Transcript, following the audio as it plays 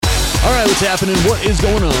All right, what's happening? What is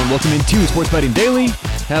going on? Welcome into Sports Betting Daily.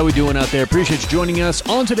 How we doing out there? Appreciate you joining us.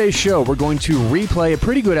 On today's show, we're going to replay a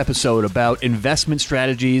pretty good episode about investment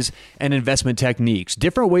strategies and investment techniques.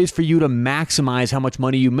 Different ways for you to maximize how much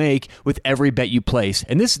money you make with every bet you place.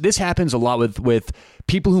 And this happens a lot with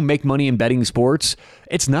people who make money in betting sports.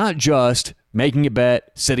 It's not just making a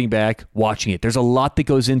bet, sitting back, watching it. There's a lot that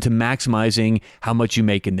goes into maximizing how much you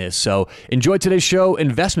make in this. So enjoy today's show,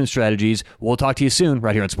 Investment Strategies. We'll talk to you soon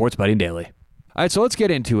right here on Sports Betting Daily. All right, so let's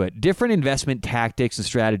get into it. Different investment tactics and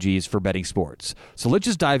strategies for betting sports. So let's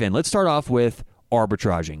just dive in. Let's start off with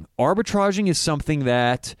arbitraging. Arbitraging is something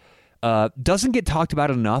that doesn't get talked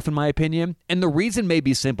about enough, in my opinion. And the reason may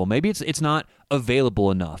be simple. Maybe it's not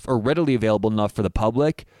available enough or readily available enough for the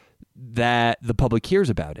public that the public hears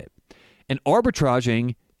about it. And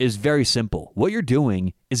arbitraging is very simple. What you're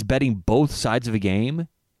doing is betting both sides of a game,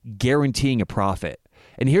 guaranteeing a profit.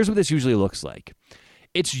 And here's what this usually looks like.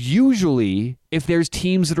 It's usually, if there's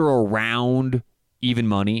teams that are around even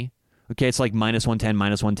money, okay, it's like minus 110,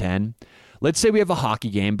 minus 110. Let's say we have a hockey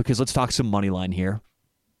game, because let's talk some money line here.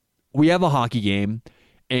 We have a hockey game,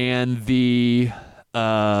 and the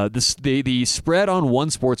spread on one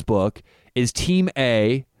sports book is Team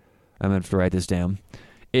A. I'm going to have to write this down.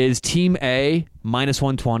 Is Team A minus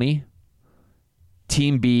 120,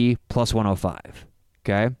 Team B plus 105,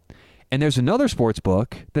 okay? And there's another sports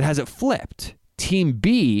book that has it flipped. Team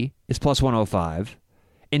B is plus 105,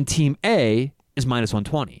 and Team A is minus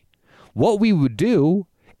 120. What we would do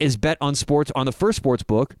is bet on the first sports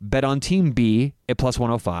book, bet on Team B at plus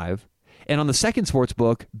 105, and on the second sports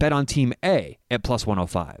book, bet on Team A at plus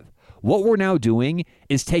 105. What we're now doing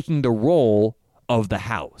is taking the role of the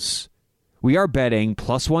house. We are betting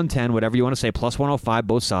plus 110, whatever you want to say, plus 105,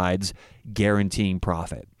 both sides, guaranteeing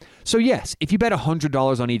profit. So yes, if you bet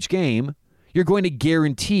 $100 on each game, you're going to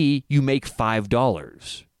guarantee you make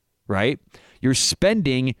 $5, right? You're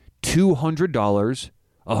spending $200,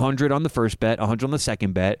 100 on the first bet, 100 on the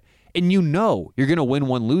second bet, and you know you're going to win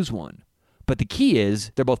one, lose one. But the key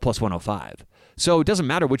is they're both plus 105. So it doesn't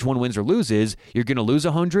matter which one wins or loses. You're going to lose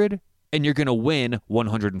 100, and you're going to win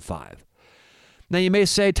 105. Now, you may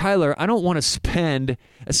say, Tyler, I don't want to spend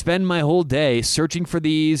my whole day searching for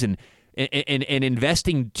these and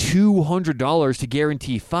investing $200 to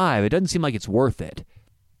guarantee $5. It doesn't seem like it's worth it.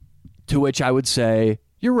 To which I would say,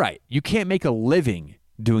 you're right. You can't make a living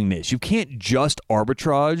doing this. You can't just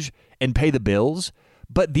arbitrage and pay the bills.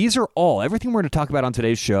 But these are everything we're going to talk about on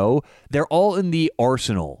today's show, they're all in the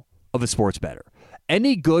arsenal of a sports bettor.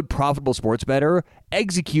 Any good, profitable sports bettor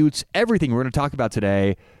executes everything we're going to talk about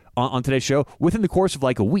today on today's show within the course of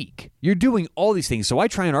like a week. You're doing all these things. So I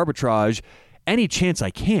try and arbitrage any chance I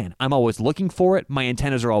can. I'm always looking for it. My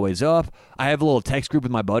antennas are always up. I have a little text group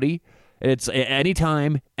with my buddy. It's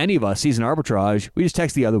anytime any of us sees an arbitrage, we just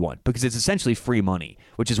text the other one because it's essentially free money,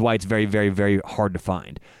 which is why it's very, very, very hard to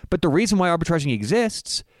find. But the reason why arbitraging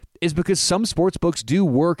exists is because some sports books do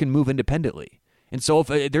work and move independently. And so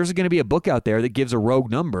if there's going to be a book out there that gives a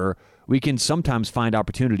rogue number, we can sometimes find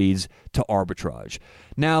opportunities to arbitrage.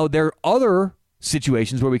 Now, there are other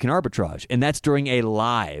situations where we can arbitrage, and that's during a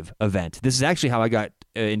live event. This is actually how I got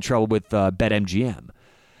in trouble with BetMGM.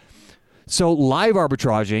 So live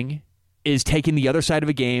arbitraging is taking the other side of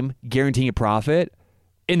a game, guaranteeing a profit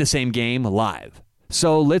in the same game live.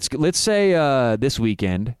 So let's say this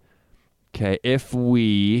weekend, okay, if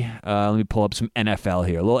we, let me pull up some NFL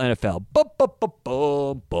here, a little NFL.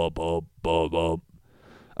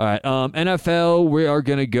 All right, NFL, we are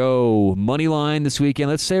going to go money line this weekend.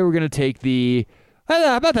 Let's say we're going to take the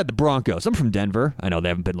Broncos. I'm from Denver. I know they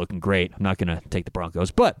haven't been looking great. I'm not going to take the Broncos.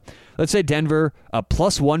 But let's say Denver,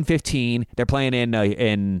 plus 115. They're playing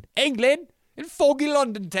in England, in foggy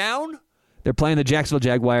London town. They're playing the Jacksonville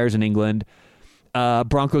Jaguars in England.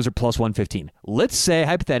 Broncos are plus 115. Let's say,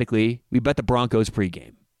 hypothetically, we bet the Broncos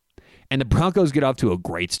pregame. And the Broncos get off to a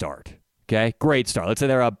great start. Okay? Great start. Let's say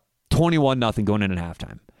they're up 21-0 going in at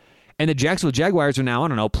halftime. And the Jacksonville Jaguars are now, I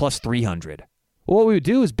don't know, plus 300. Well, what we would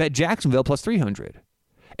do is bet Jacksonville plus 300.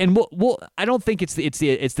 And we'll I don't think it's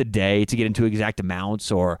the day to get into exact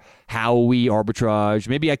amounts or how we arbitrage.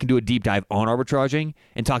 Maybe I can do a deep dive on arbitraging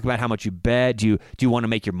and talk about how much you bet. Do you want to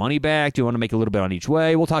make your money back? Do you want to make a little bit on each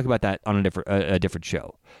way? We'll talk about that on a different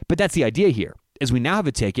show. But that's the idea here, is we now have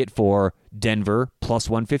a ticket for Denver plus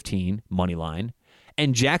 115 money line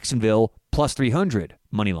and Jacksonville plus 300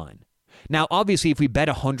 money line. Now, obviously, if we bet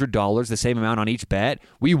 $100, the same amount on each bet,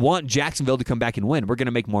 we want Jacksonville to come back and win. We're going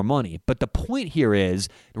to make more money. But the point here is,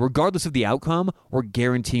 regardless of the outcome, we're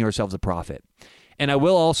guaranteeing ourselves a profit. And I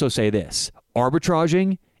will also say this.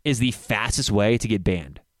 Arbitraging is the fastest way to get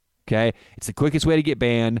banned. Okay? It's the quickest way to get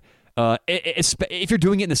banned. If you're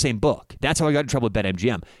doing it in the same book. That's how I got in trouble with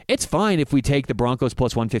BetMGM. It's fine if we take the Broncos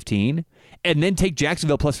plus 115 and then take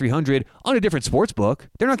Jacksonville plus 300 on a different sports book.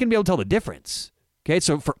 They're not going to be able to tell the difference. Okay,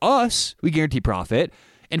 so for us, we guarantee profit.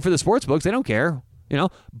 And for the sports books, they don't care.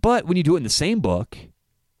 But when you do it in the same book,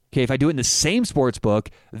 okay, if I do it in the same sports book,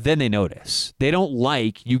 then they notice. They don't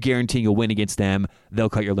like you guaranteeing a win against them. They'll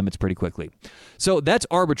cut your limits pretty quickly. So that's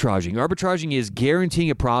arbitraging. Arbitraging is guaranteeing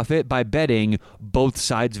a profit by betting both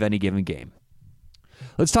sides of any given game.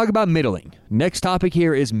 Let's talk about middling. Next topic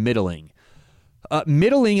here is middling.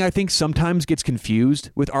 Middling, I think, sometimes gets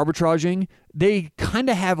confused with arbitraging. They kind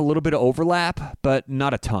of have a little bit of overlap, but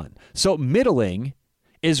not a ton. So middling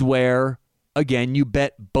is where, again, you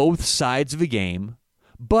bet both sides of a game,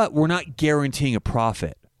 but we're not guaranteeing a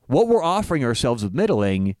profit. What we're offering ourselves with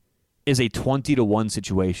middling is a 20-1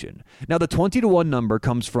 situation. Now, the 20-1 number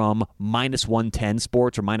comes from minus 110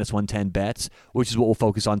 sports or minus 110 bets, which is what we'll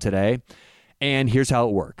focus on today. And here's how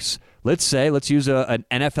it works. Let's use an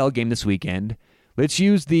NFL game this weekend. Let's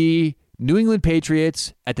use the New England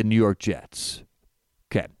Patriots at the New York Jets.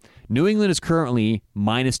 Okay. New England is currently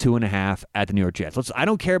minus 2.5 at the New York Jets. I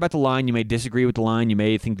don't care about the line. You may disagree with the line. You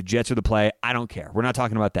may think the Jets are the play. I don't care. We're not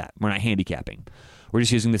talking about that. We're not handicapping. We're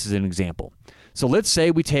just using this as an example. So let's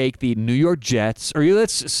say we take the New York Jets, or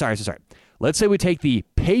let's say we take the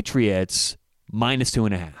Patriots minus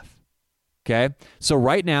 2.5. Okay? So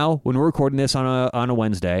right now, when we're recording this on a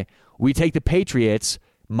Wednesday, we take the Patriots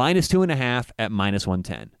minus 2.5 at minus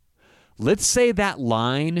 110. Let's say that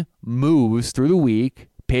line moves through the week.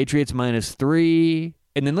 Patriots minus 3.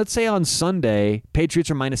 And then let's say on Sunday, Patriots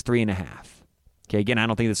are minus 3.5. Okay, again, I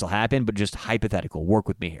don't think this will happen, but just hypothetical. Work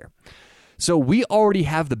with me here. So we already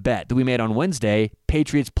have the bet that we made on Wednesday,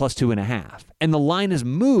 Patriots plus 2.5. And the line has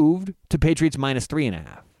moved to Patriots minus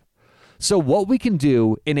 3.5. So what we can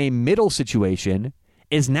do in a middle situation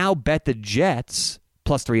is now bet the Jets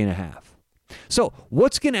plus 3.5. So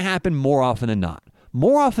what's going to happen more often than not?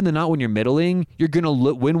 More often than not, when you're middling, you're going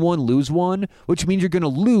to win one, lose one, which means you're going to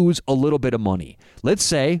lose a little bit of money. Let's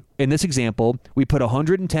say, in this example, we put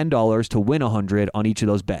 $110 to win 100 on each of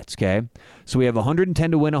those bets, okay? So we have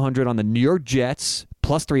 110 to win 100 on the New York Jets,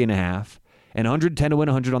 plus 3.5, and 110 to win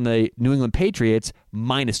 100 on the New England Patriots,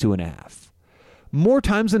 minus 2.5. More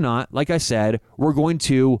times than not, like I said, we're going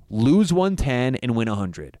to lose 110 and win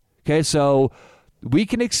 100. Okay, so we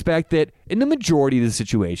can expect that in the majority of the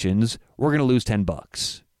situations, we're going to lose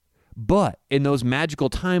 $10. But in those magical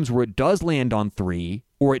times where it does land on 3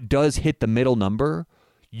 or it does hit the middle number,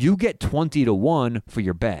 you get 20-1 for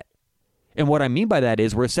your bet. And what I mean by that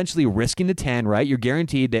is we're essentially risking the 10, right? You're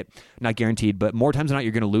guaranteed that, not guaranteed, but more times than not,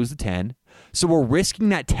 you're going to lose the 10. So we're risking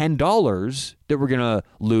that $10 that we're going to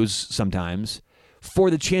lose sometimes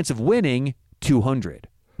for the chance of winning 200.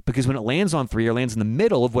 Because when it lands on 3 or lands in the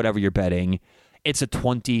middle of whatever you're betting, it's a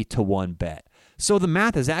 20-1 bet. So the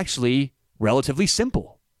math is actually relatively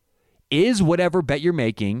simple. Is whatever bet you're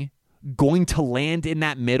making going to land in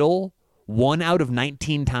that middle 1 out of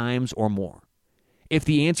 19 times or more? If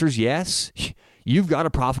the answer is yes, you've got a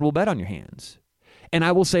profitable bet on your hands. And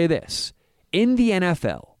I will say this. In the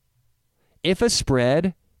NFL, if a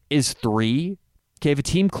spread is 3, okay, if a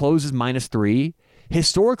team closes minus 3,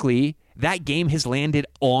 historically, that game has landed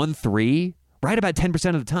on 3 right about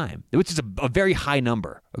 10% of the time, which is a very high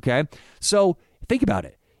number, okay? So think about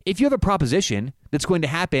it. If you have a proposition that's going to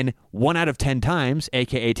happen 1 out of 10 times,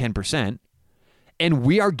 aka 10%, and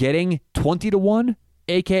we are getting 20-1,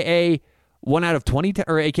 aka 1 out of 20,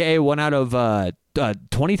 or aka 1 out of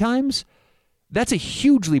 20 times, that's a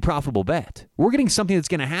hugely profitable bet. We're getting something that's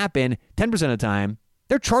going to happen 10% of the time.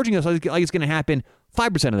 They're charging us like it's going to happen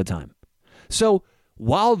 5% of the time. So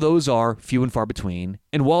while those are few and far between,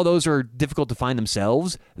 and while those are difficult to find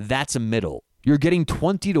themselves, that's a middle. You're getting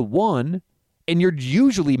 20-1,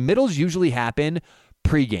 and middles usually happen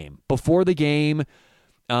pregame, before the game,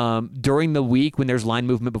 during the week when there's line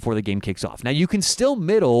movement before the game kicks off. Now, you can still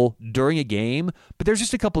middle during a game, but there's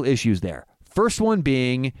just a couple issues there. First one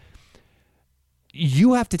being,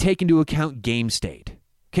 you have to take into account game state.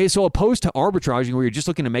 Okay, so opposed to arbitraging where you're just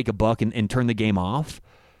looking to make a buck and turn the game off,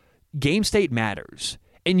 game state matters.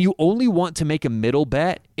 And you only want to make a middle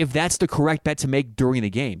bet if that's the correct bet to make during the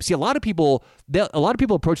game. See, a lot of people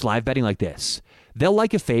approach live betting like this. They'll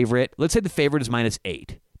like a favorite. Let's say the favorite is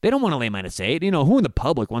 -8. They don't want to lay -8. Who in the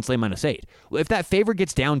public wants to lay -8? Well, if that favorite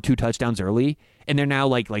gets down 2 touchdowns early and they're now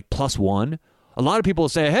like +1, a lot of people will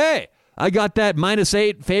say, hey, I got that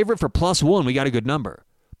 -8 favorite for +1. We got a good number.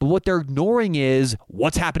 But what they're ignoring is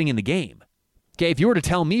what's happening in the game. Okay, if you were to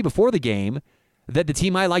tell me before the game that the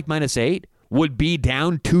team I liked -8 would be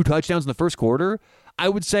down 2 touchdowns in the first quarter, I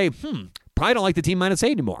would say, probably don't like the team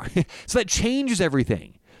 -8 anymore. So that changes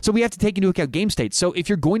everything. So we have to take into account game state. So if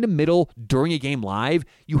you're going to middle during a game live,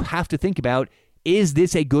 you have to think about, is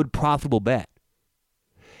this a good profitable bet?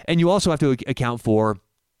 And you also have to account for,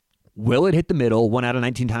 will it hit the middle 1 out of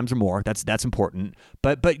 19 times or more? That's important.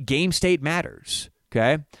 But game state matters.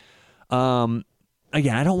 Okay.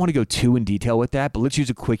 Again, I don't want to go too in detail with that, but let's use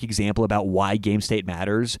a quick example about why game state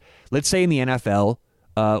matters. Let's say in the NFL,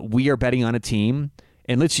 we are betting on a team,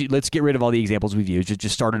 and let's get rid of all the examples we've used.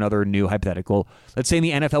 Just start another new hypothetical. Let's say in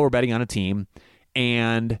the NFL we're betting on a team,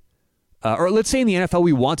 and or let's say in the NFL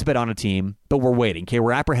we want to bet on a team, but we're waiting. Okay,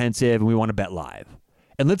 we're apprehensive and we want to bet live.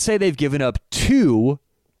 And let's say they've given up two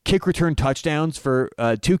kick returns for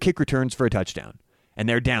a touchdown, and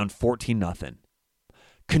they're down 14-0.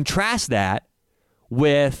 Contrast that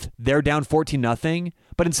with they're down 14-0,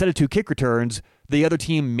 but instead of 2 kick returns, the other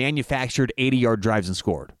team manufactured 80-yard drives and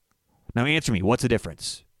scored. Now answer me, what's the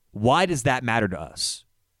difference? Why does that matter to us?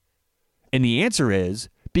 And the answer is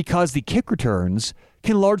because the kick returns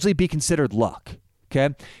can largely be considered luck.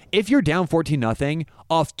 Okay? If you're down 14-0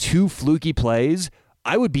 off 2 fluky plays,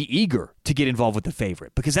 I would be eager to get involved with the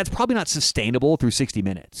favorite because that's probably not sustainable through 60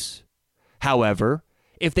 minutes. However,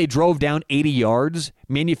 if they drove down 80 yards,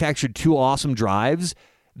 manufactured 2 awesome drives,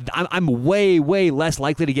 I'm way, way less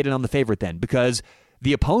likely to get in on the favorite then because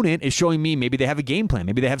the opponent is showing me maybe they have a game plan.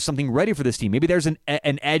 Maybe they have something ready for this team. Maybe there's an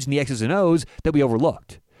edge in the X's and O's that we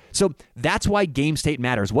overlooked. So that's why game state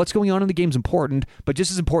matters. What's going on in the game is important, but just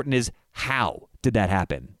as important is how did that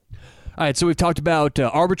happen? All right, so we've talked about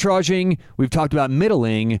arbitraging. We've talked about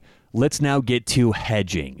middling. Let's now get to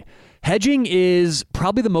hedging. Hedging is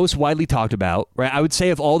probably the most widely talked about, right? I would say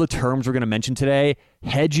of all the terms we're going to mention today,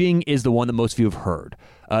 hedging is the one that most of you have heard.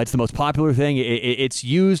 It's the most popular thing. It's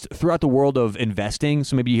used throughout the world of investing.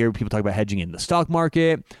 So maybe you hear people talk about hedging in the stock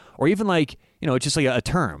market, or even like, it's just like a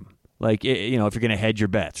term. Like, if you're going to hedge your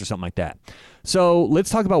bets or something like that. So let's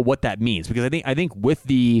talk about what that means, because I think with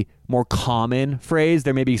the more common phrase,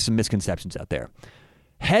 there may be some misconceptions out there.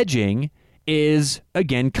 Hedging is,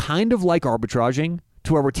 again, kind of like arbitraging,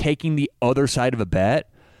 to where we're taking the other side of a bet,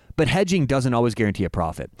 but hedging doesn't always guarantee a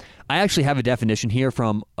profit. I actually have a definition here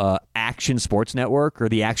from Action Sports Network, or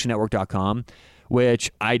the actionnetwork.com,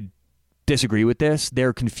 which I disagree with this.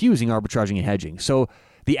 They're confusing arbitraging and hedging. So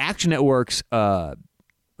the Action Network's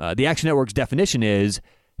definition is,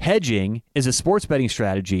 hedging is a sports betting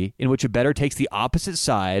strategy in which a bettor takes the opposite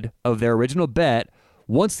side of their original bet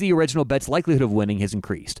once the original bet's likelihood of winning has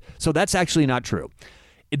increased. So that's actually not true.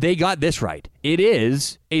 They got this right. It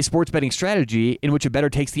is a sports betting strategy in which a bettor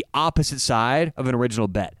takes the opposite side of an original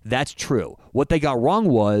bet. That's true. What they got wrong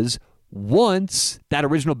was once that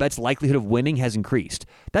original bet's likelihood of winning has increased.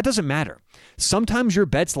 That doesn't matter. Sometimes your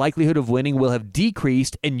bet's likelihood of winning will have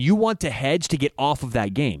decreased and you want to hedge to get off of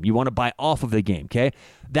that game. You want to buy off of the game, okay?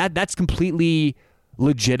 That's completely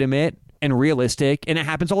legitimate and realistic, and it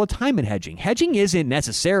happens all the time in hedging. Hedging isn't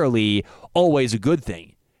necessarily always a good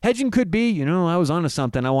thing. Hedging could be, I was onto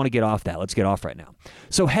something. I want to get off that. Let's get off right now.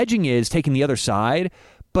 So hedging is taking the other side,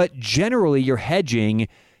 but generally you're hedging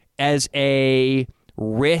as a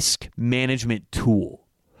risk management tool.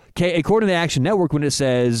 Okay, according to the Action Network, when it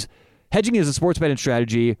says hedging is a sports betting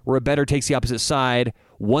strategy where a bettor takes the opposite side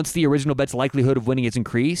once the original bet's likelihood of winning is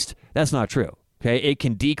increased, that's not true. Okay, it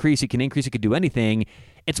can decrease, it can increase, it can do anything.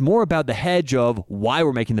 It's more about the hedge of why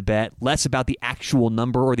we're making the bet, less about the actual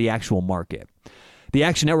number or the actual market. The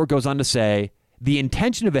Action Network goes on to say, the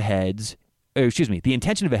intention of a hedge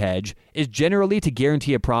is generally to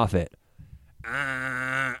guarantee a profit.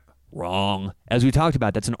 Wrong. As we talked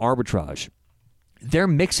about, that's an arbitrage. They're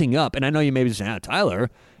mixing up, and I know you may be saying, Tyler,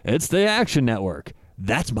 it's the Action Network.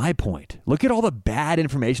 That's my point. Look at all the bad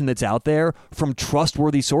information that's out there from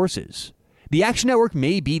trustworthy sources. The Action Network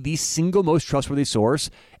may be the single most trustworthy source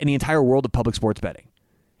in the entire world of public sports betting.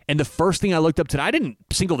 And the first thing I looked up today, I didn't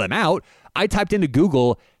single them out. I typed into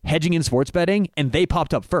Google hedging in sports betting, and they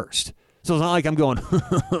popped up first. So it's not like I'm going,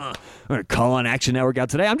 I'm going to call on Action Network out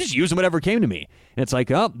today. I'm just using whatever came to me. And it's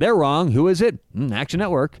like, oh, they're wrong. Who is it? Action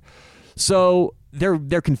Network. So they're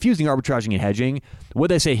confusing arbitraging and hedging. What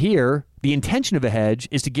they say here, the intention of a hedge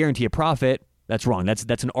is to guarantee a profit. That's wrong. That's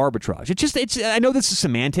an arbitrage. I know this is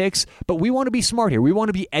semantics, but we want to be smart here. We want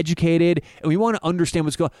to be educated, and we want to understand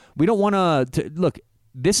what's going on. We don't want to look.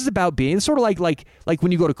 This is about being sort of like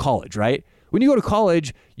when you go to college, right? When you go to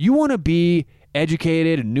college, you want to be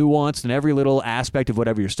educated and nuanced in every little aspect of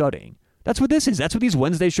whatever you're studying. That's what this is. That's what these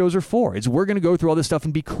Wednesday shows are for. We're going to go through all this stuff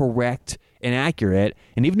and be correct and accurate.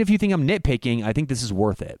 And even if you think I'm nitpicking, I think this is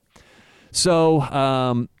worth it.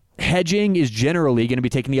 So hedging is generally going to be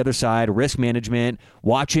taking the other side, risk management,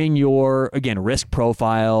 watching your, again, risk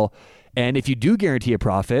profile. And if you do guarantee a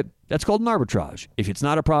profit, that's called an arbitrage. If it's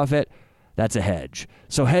not a profit, that's a hedge.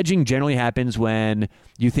 So hedging generally happens when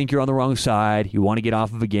you think you're on the wrong side, you want to get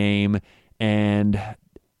off of a game, and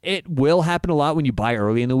it will happen a lot when you buy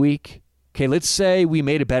early in the week. Okay, let's say we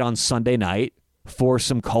made a bet on Sunday night for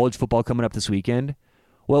some college football coming up this weekend.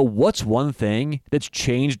 Well, what's one thing that's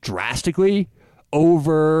changed drastically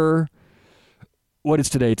over, what is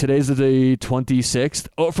today? Today's the 26th.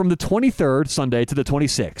 Oh, from the 23rd Sunday to the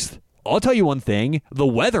 26th. I'll tell you one thing, the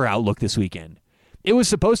weather outlook this weekend. It was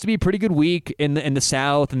supposed to be a pretty good week in the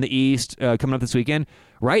South and the East coming up this weekend.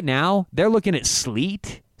 Right now, they're looking at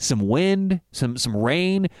sleet, some wind, some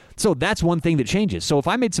rain. So that's one thing that changes. So if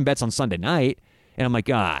I made some bets on Sunday night, and I'm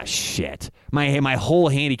like, shit, my whole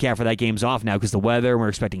handicap for that game's off now because the weather, we're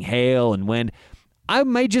expecting hail and wind, I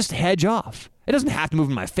might just hedge off. It doesn't have to move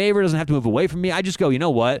in my favor. It doesn't have to move away from me. I just go, you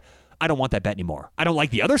know what? I don't want that bet anymore. I don't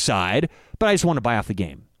like the other side, but I just want to buy off the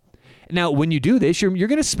game. Now, when you do this, you're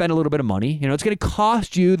going to spend a little bit of money. You know, it's going to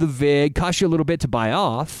cost you the VIG, cost you a little bit to buy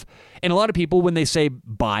off. And a lot of people, when they say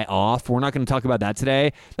buy off, we're not going to talk about that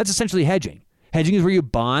today. That's essentially hedging. Hedging is where you're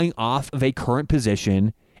buying off of a current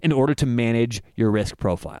position in order to manage your risk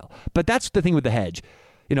profile. But that's the thing with the hedge.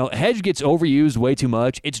 You know, hedge gets overused way too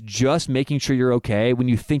much. It's just making sure you're okay when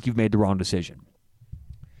you think you've made the wrong decision.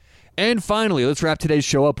 And finally, let's wrap today's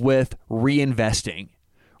show up with reinvesting.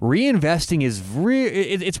 Reinvesting is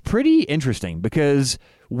it's pretty interesting because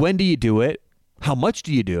when do you do it? How much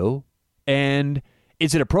do you do? And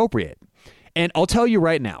is it appropriate? And I'll tell you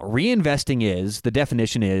right now, reinvesting the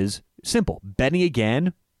definition is simple, betting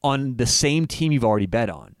again on the same team you've already bet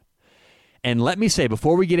on. And let me say,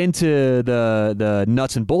 before we get into the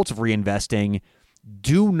nuts and bolts of reinvesting,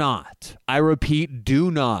 do not, I repeat, do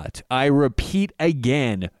not, I repeat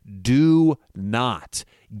again, do not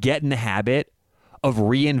get in the habit of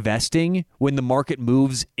reinvesting when the market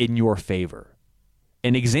moves in your favor.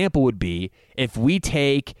 An example would be if we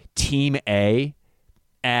take Team A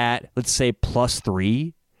at, let's say,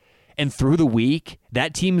 +3, and through the week,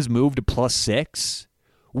 that team's moved to +6,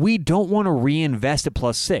 we don't want to reinvest at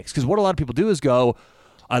 +6. Because what a lot of people do is go,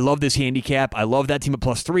 I love this handicap. I love that team at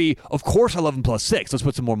 +3. Of course I love them +6. Let's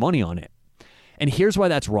put some more money on it. And here's why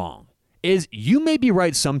that's wrong. Is you may be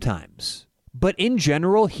right sometimes, but in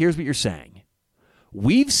general, here's what you're saying.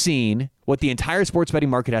 We've seen what the entire sports betting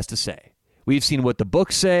market has to say. We've seen what the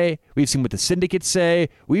books say. We've seen what the syndicates say.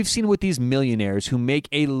 We've seen what these millionaires who make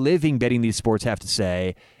a living betting these sports have to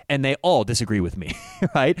say, and they all disagree with me,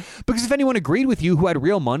 right? Because if anyone agreed with you who had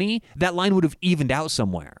real money, that line would have evened out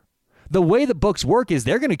somewhere. The way that books work is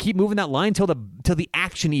they're going to keep moving that line till the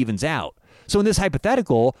action evens out. So in this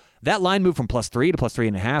hypothetical, that line moved from +3 to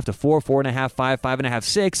 +3.5 to 4, 4.5, 5, 5.5,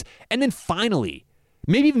 6, and then finally,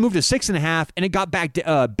 maybe even moved to 6.5, and it got back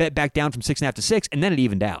down from 6.5 to 6, and then it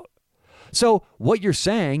evened out. So what you're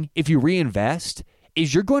saying, if you reinvest,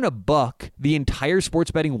 is you're going to buck the entire sports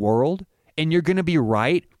betting world, and you're going to be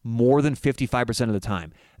right more than 55% of the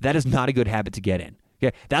time. That is not a good habit to get in.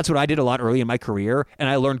 Okay? That's what I did a lot early in my career, and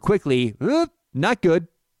I learned quickly, not good,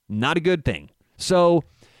 not a good thing. So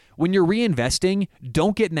when you're reinvesting,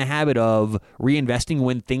 don't get in the habit of reinvesting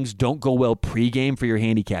when things don't go well pregame for your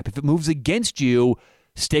handicap. If it moves against you,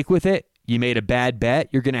 stick with it. You made a bad bet.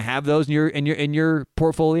 You're going to have those in your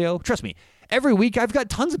portfolio. Trust me, every week I've got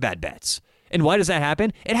tons of bad bets. And why does that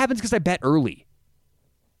happen? It happens because I bet early.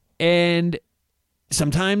 And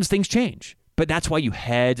sometimes things change. But that's why you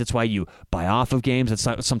hedge. That's why you buy off of games.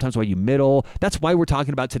 That's sometimes why you middle. That's why we're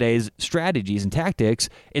talking about today's strategies and tactics,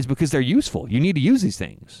 is because they're useful. You need to use these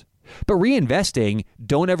things. But reinvesting,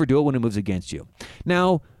 don't ever do it when it moves against you.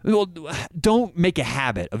 Now, don't make a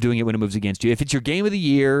habit of doing it when it moves against you. If it's your game of the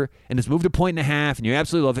year and it's moved 1.5 points and you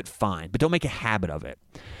absolutely love it, fine. But don't make a habit of it.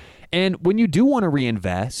 And when you do want to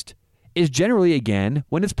reinvest, is generally, again,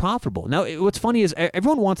 when it's profitable. Now, what's funny is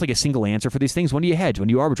everyone wants like a single answer for these things. When do you hedge? When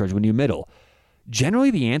do you arbitrage? When do you middle?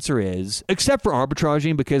 Generally, the answer is, except for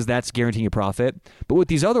arbitraging because that's guaranteeing a profit, but with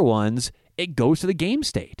these other ones, it goes to the game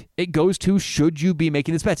state. It goes to, should you be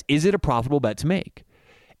making this bet? Is it a profitable bet to make?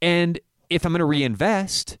 And if I'm going to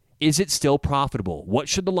reinvest, is it still profitable? What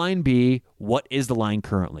should the line be? What is the line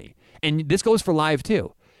currently? And this goes for live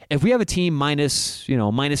too. If we have a team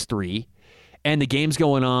 -3, and the game's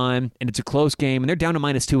going on, and it's a close game, and they're down to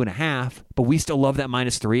 -2.5, but we still love that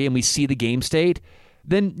 -3, and we see the game state,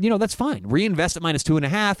 then, that's fine. Reinvest at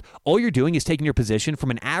 -2.5. All you're doing is taking your position from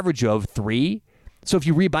an average of 3. So if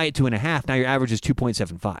you rebuy at 2.5, now your average is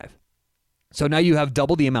 2.75. So now you have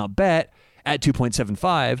double the amount bet at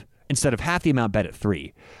 2.75 instead of half the amount bet at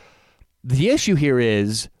 3. The issue here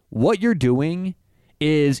is what you're doing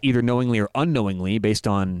is either knowingly or unknowingly, based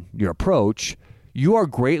on your approach, you are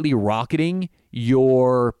greatly rocketing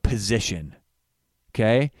your position.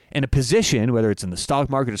 Okay? And a position, whether it's in the stock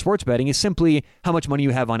market or sports betting, is simply how much money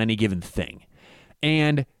you have on any given thing.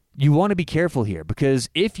 And you want to be careful here, because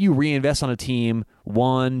if you reinvest on a team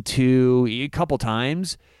 1, 2, a couple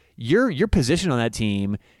times, your position on that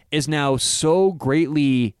team is now so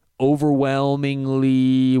greatly,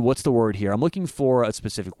 overwhelmingly, what's the word here? I'm looking for a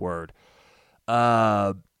specific word.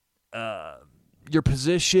 Your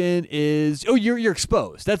position is, you're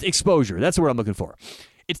exposed. That's exposure. That's the word I'm looking for.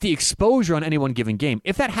 It's the exposure on any one given game.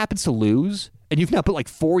 If that happens to lose, and you've now put like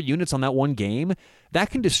 4 units on that one game, that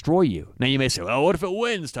can destroy you. Now you may say, well, what if it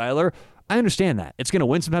wins, Tyler? I understand that. It's going to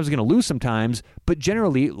win sometimes, it's going to lose sometimes, but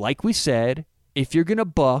generally, like we said, if you're going to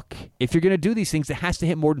buck, if you're going to do these things, it has to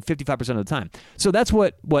hit more than 55% of the time. So that's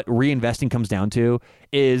what reinvesting comes down to,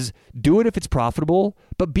 is do it if it's profitable,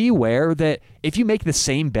 but be aware that if you make the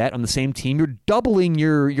same bet on the same team, you're doubling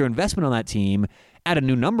your investment on that team at a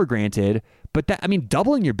new number, granted, but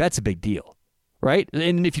doubling your bet's a big deal, right?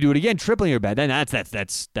 And if you do it again, tripling your bet, then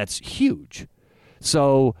that's huge.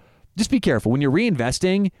 So just be careful. When you're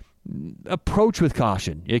reinvesting, approach with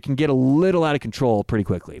caution. It can get a little out of control pretty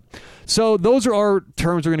quickly. So those are our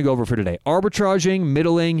terms we're going to go over for today. Arbitraging,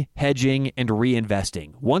 middling, hedging, and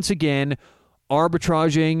reinvesting. Once again,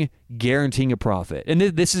 arbitraging, guaranteeing a profit. And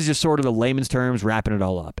this is just sort of the layman's terms, wrapping it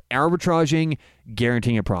all up. Arbitraging,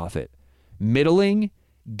 guaranteeing a profit. Middling,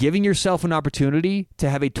 giving yourself an opportunity to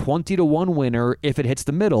have a 20-1 winner if it hits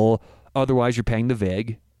the middle, otherwise you're paying the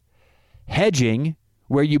vig. Hedging,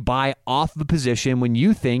 where you buy off the position when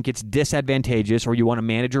you think it's disadvantageous or you want to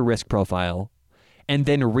manage your risk profile. And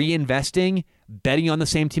then reinvesting, betting on the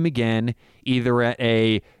same team again, either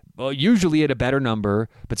at usually at a better number,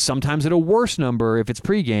 but sometimes at a worse number if it's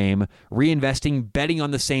pregame, reinvesting, betting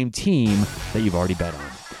on the same team that you've already bet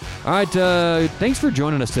on. All right, thanks for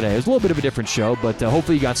joining us today. It was a little bit of a different show, but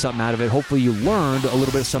hopefully you got something out of it. Hopefully you learned a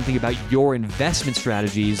little bit of something about your investment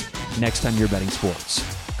strategies next time you're betting sports.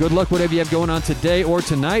 Good luck whatever you have going on today or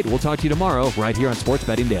tonight. We'll talk to you tomorrow right here on Sports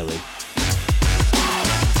Betting Daily.